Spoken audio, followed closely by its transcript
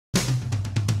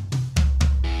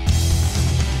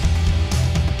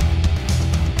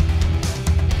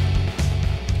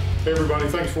Hey everybody,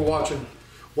 thanks for watching.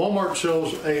 Walmart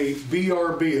sells a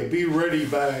BRB, a Be Ready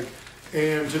bag,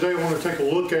 and today I want to take a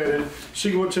look at it,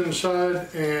 see what's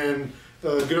inside, and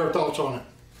get our thoughts on it.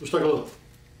 Let's take a look.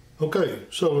 Okay,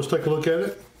 so let's take a look at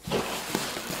it.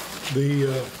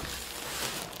 The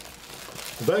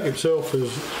bag itself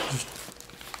is just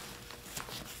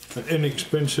an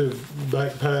inexpensive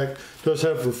backpack. It does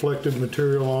have reflective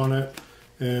material on it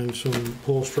and some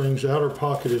pull strings. The outer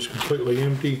pocket is completely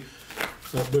empty,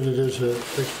 but it is an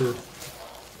extra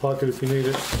pocket if you need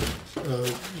it.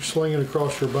 You sling it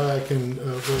across your back and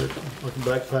wear it like a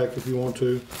backpack if you want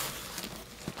to.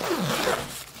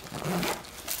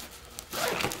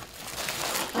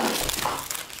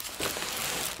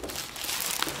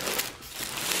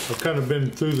 I've kind of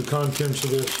been through the contents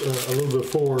of this a little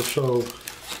before, so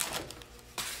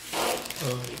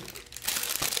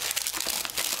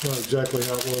not exactly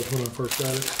how it was when I first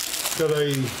got it. Got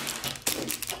a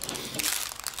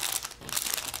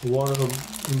water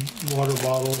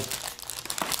bottle.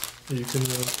 You can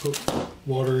put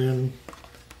water in.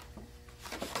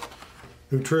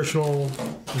 Nutritional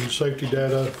and safety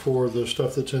data for the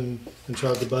stuff that's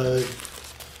inside the bag.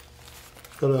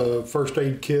 Got a first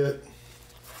aid kit.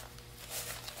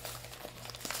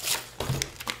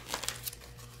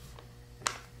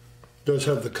 Does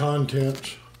have the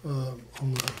contents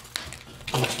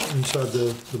inside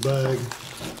the bag.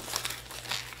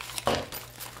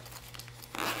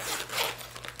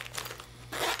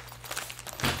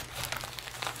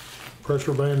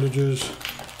 Pressure bandages.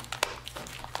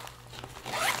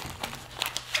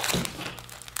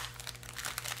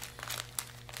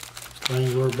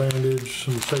 Triangular bandage,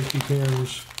 some safety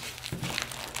pins.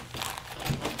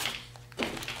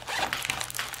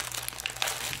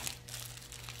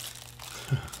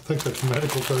 I think that's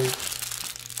medical tape.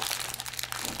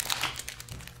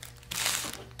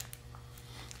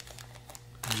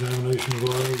 Examination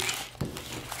gloves.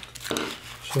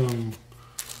 Some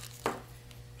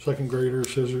second grader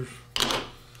scissors.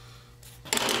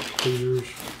 Tweezers.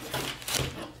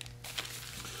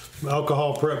 Some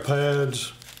alcohol prep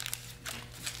pads.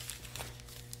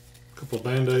 A couple of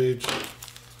Band-Aids.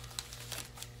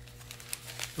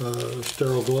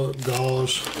 Sterile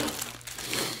gauze.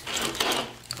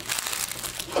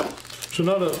 So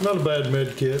not a bad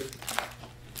med kit.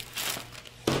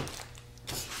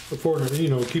 For, you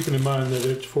know, keeping in mind that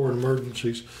it's for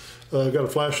emergencies. Got a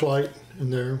flashlight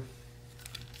in there.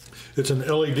 It's an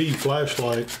LED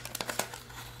flashlight.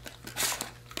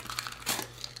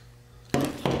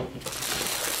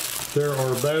 There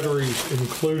are batteries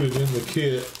included in the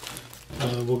kit.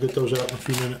 We'll get those out in a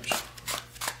few minutes.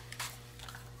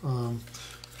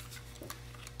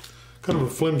 Kind of a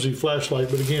flimsy flashlight,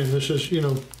 but again, this is, you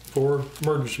know, for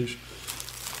emergencies.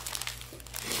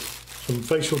 Some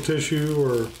facial tissue,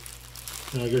 or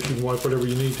you know, I guess you can wipe whatever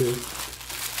you need to.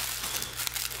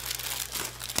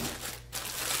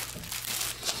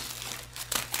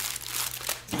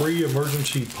 Three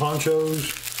emergency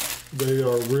ponchos. They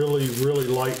are really, really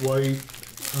lightweight.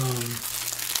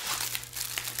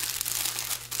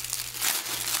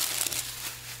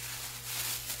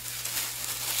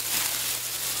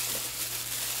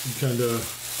 You kind of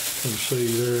can see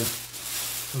there.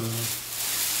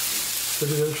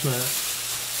 Look at their snap.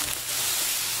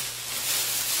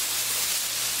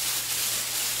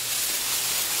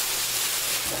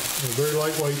 They're very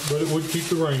lightweight, but it would keep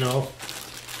the rain off.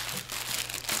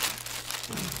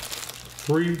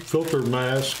 3 filter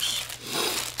masks.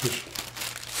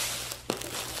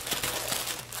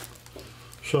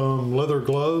 Some leather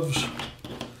gloves.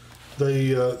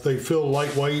 They feel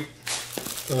lightweight,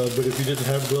 but if you didn't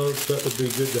have gloves, that would be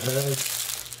good to have.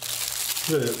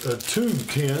 A tube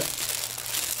kit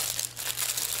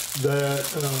that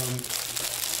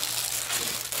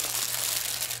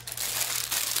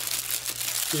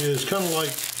is kind of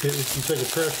like if you take a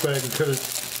trash bag and cut it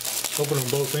open on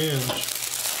both ends.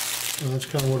 That's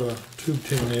kind of what a tube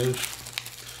tin is.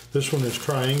 This one is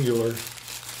triangular.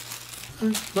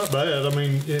 Not bad. I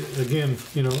mean, again,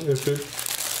 you know, if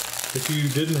you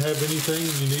didn't have anything,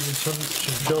 you needed some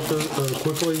shelter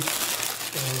quickly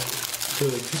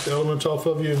to keep the elements off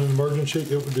of you in an emergency,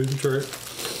 it would do the trick.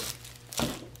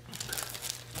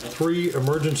 3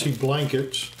 emergency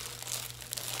blankets.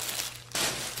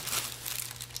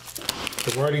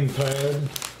 A writing pad.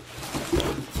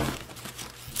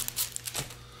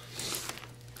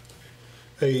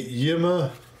 A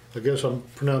Yima, I guess I'm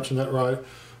pronouncing that right,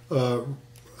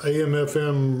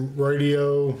 AM/FM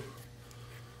radio.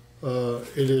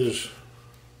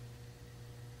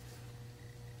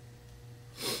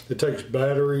 It takes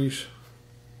batteries.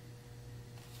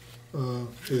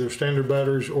 either standard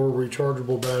batteries or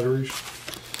rechargeable batteries.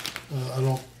 I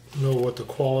don't know what the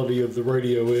quality of the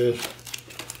radio is,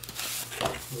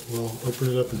 but we'll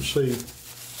open it up and see.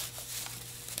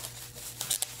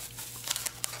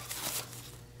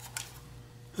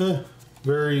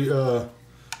 Very,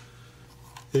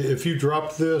 if you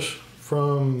dropped this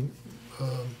from,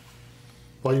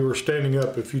 while you were standing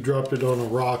up, if you dropped it on a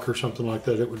rock or something like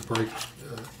that, it would break.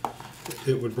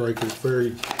 It would break. It's very,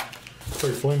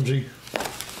 very flimsy.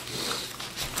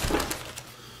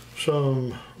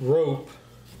 Some rope.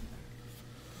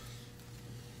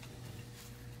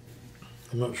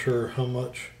 I'm not sure how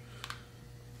much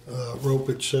rope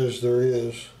it says there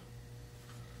is.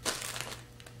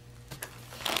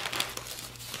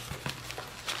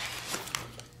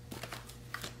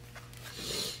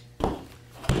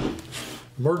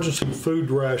 Emergency food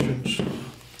rations.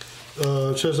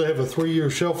 It says they have a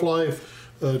 3-year shelf life,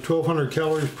 1,200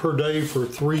 calories per day for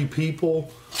 3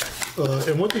 people.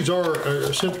 And what these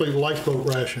are simply lifeboat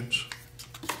rations.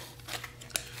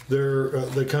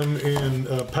 They come in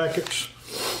packets,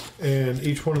 and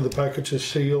each one of the packets is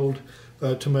sealed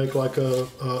to make like a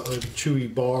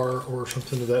chewy bar or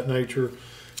something of that nature.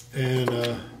 And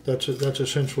that's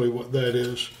essentially what that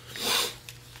is.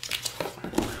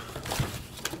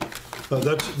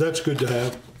 That's good to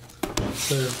have.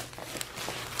 There.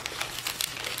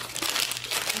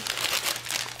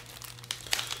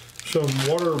 Some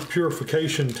water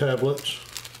purification tablets.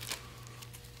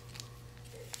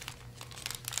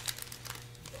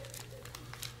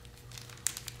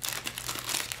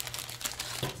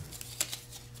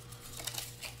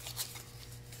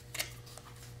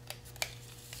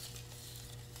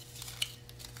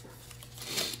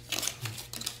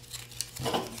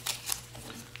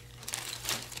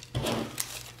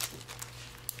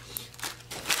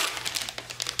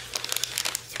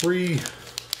 Three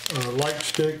light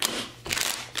sticks.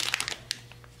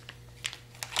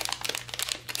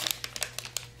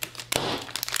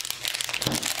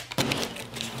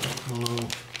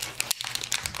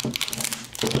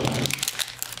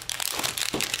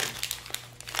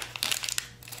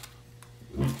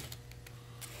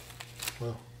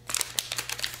 Well,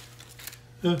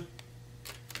 yeah,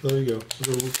 there you go. A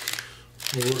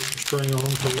little string on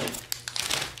them too.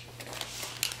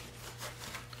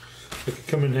 It could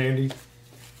come in handy.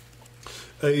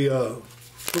 A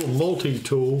little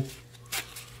multi-tool.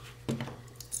 It's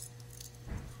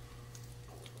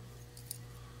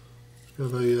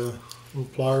got a little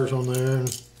pliers on there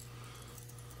and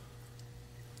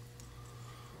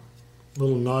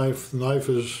little knife. The knife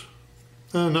is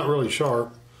not really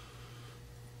sharp.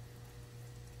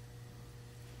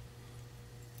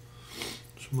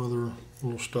 Some other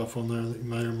little stuff on there that you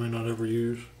may or may not ever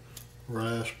use.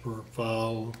 Rasp or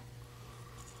file.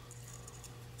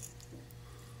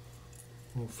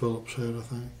 Little Phillips head, I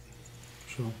think.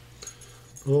 So,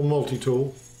 a little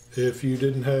multi-tool. If you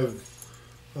didn't have,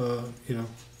 you know,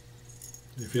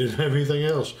 if you didn't have anything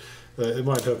else, it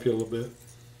might help you a little bit.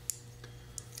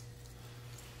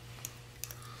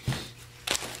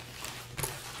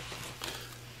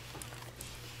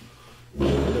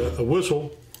 A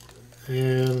whistle,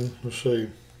 and let's see,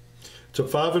 it's a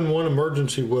 5-in-1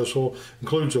 emergency whistle.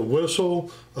 Includes a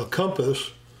whistle, a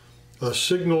compass, a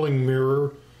signaling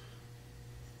mirror,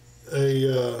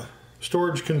 a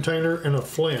storage container, and a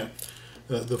flint.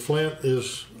 The flint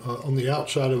is on the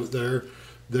outside of it there.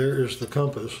 There is the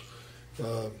compass.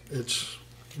 It's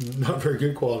not very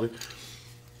good quality.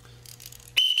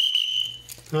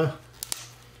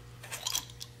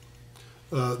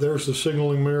 There's the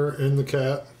signaling mirror in the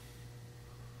cap.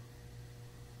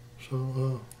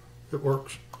 So it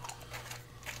works.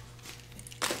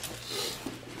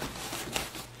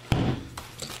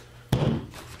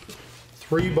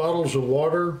 Three bottles of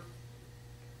water,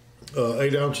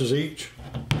 8 ounces each.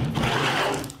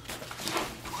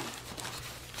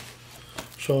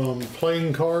 Some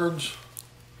playing cards.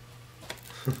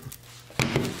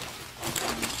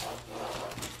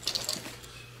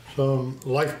 Some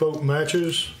lifeboat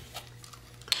matches.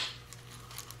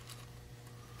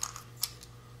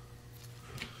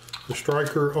 The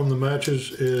striker on the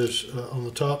matches is on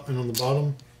the top and on the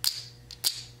bottom.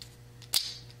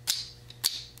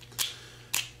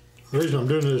 The reason I'm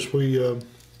doing this, we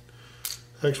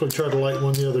actually tried to light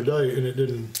one the other day and it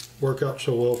didn't work out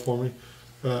so well for me.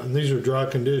 And these are dry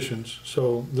conditions.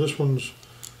 So this one's,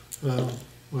 well,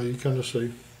 you kind of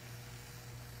see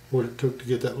what it took to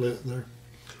get that lit there.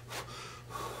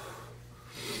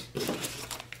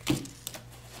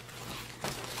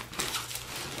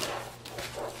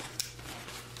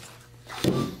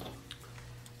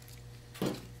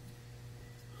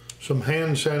 Some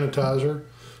hand sanitizer.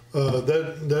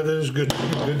 That is good to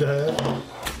have.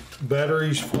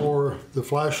 batteries for the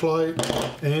flashlight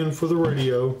and for the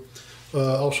radio.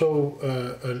 Also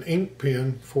an ink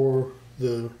pen for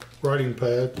the writing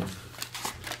pad.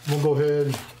 We'll go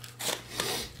ahead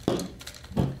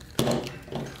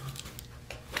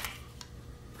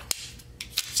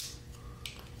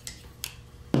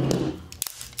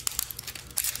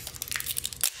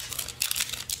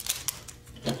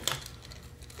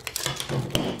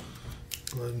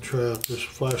and try out this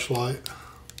flashlight.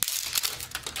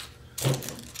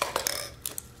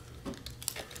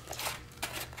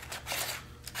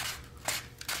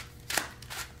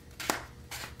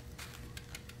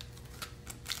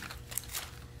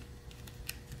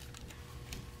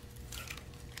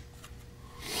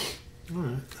 All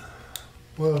right.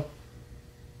 Well,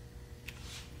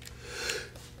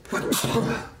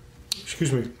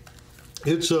 excuse me.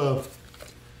 It's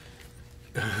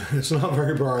not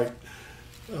very bright,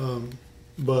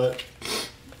 but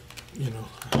you know,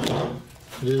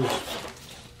 it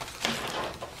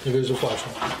is a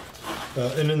flashlight,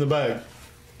 and in the bag.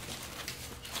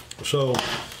 So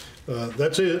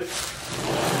that's it.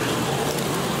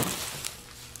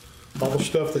 All the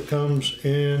stuff that comes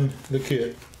in the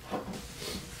kit.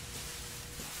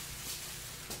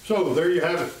 So there you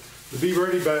have it, the Be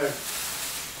Ready bag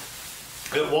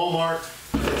at Walmart.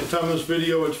 At the time of this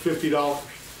video, it's $50.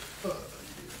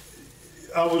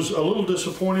 I was a little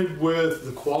disappointed with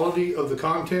the quality of the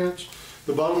contents.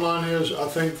 The bottom line is, I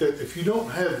think that if you don't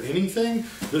have anything,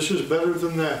 this is better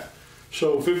than that.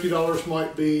 So $50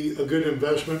 might be a good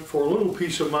investment for a little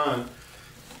peace of mind.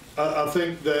 I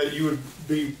think that you would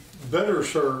be better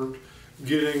served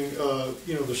getting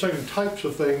you know, the same types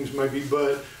of things maybe,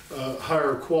 but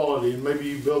higher quality, and maybe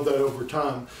you build that over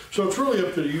time. So it's really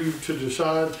up to you to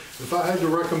decide. If I had to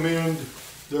recommend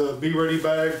the Be Ready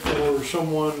bag for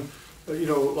someone, you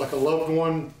know, like a loved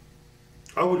one,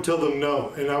 I would tell them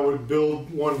no, and I would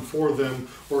build one for them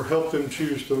or help them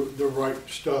choose the right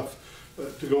stuff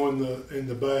to go in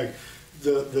the bag.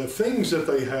 The things that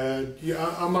they had,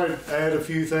 yeah, I might add a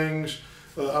few things.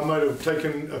 I might have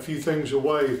taken a few things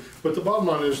away, but the bottom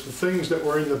line is the things that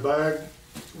were in the bag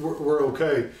were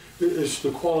okay. It's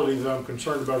the quality that I'm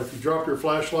concerned about. If you drop your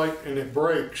flashlight and it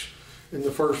breaks in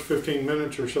the first 15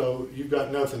 minutes or so, you've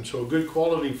got nothing. So a good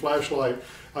quality flashlight,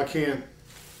 I can't,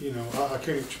 you know, I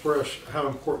can't express how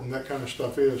important that kind of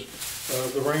stuff is.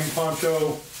 The rain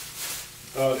poncho,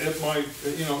 it might,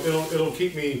 you know, it'll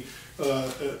keep me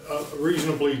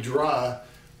reasonably dry,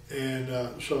 and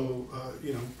so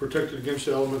you know, protected against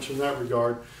the elements in that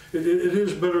regard. It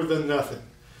is better than nothing,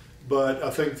 but I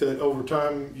think that over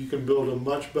time you can build a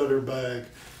much better bag,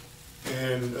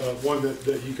 and one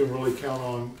that you can really count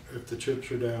on if the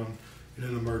chips are down in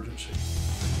an emergency.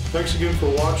 Thanks again for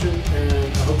watching, and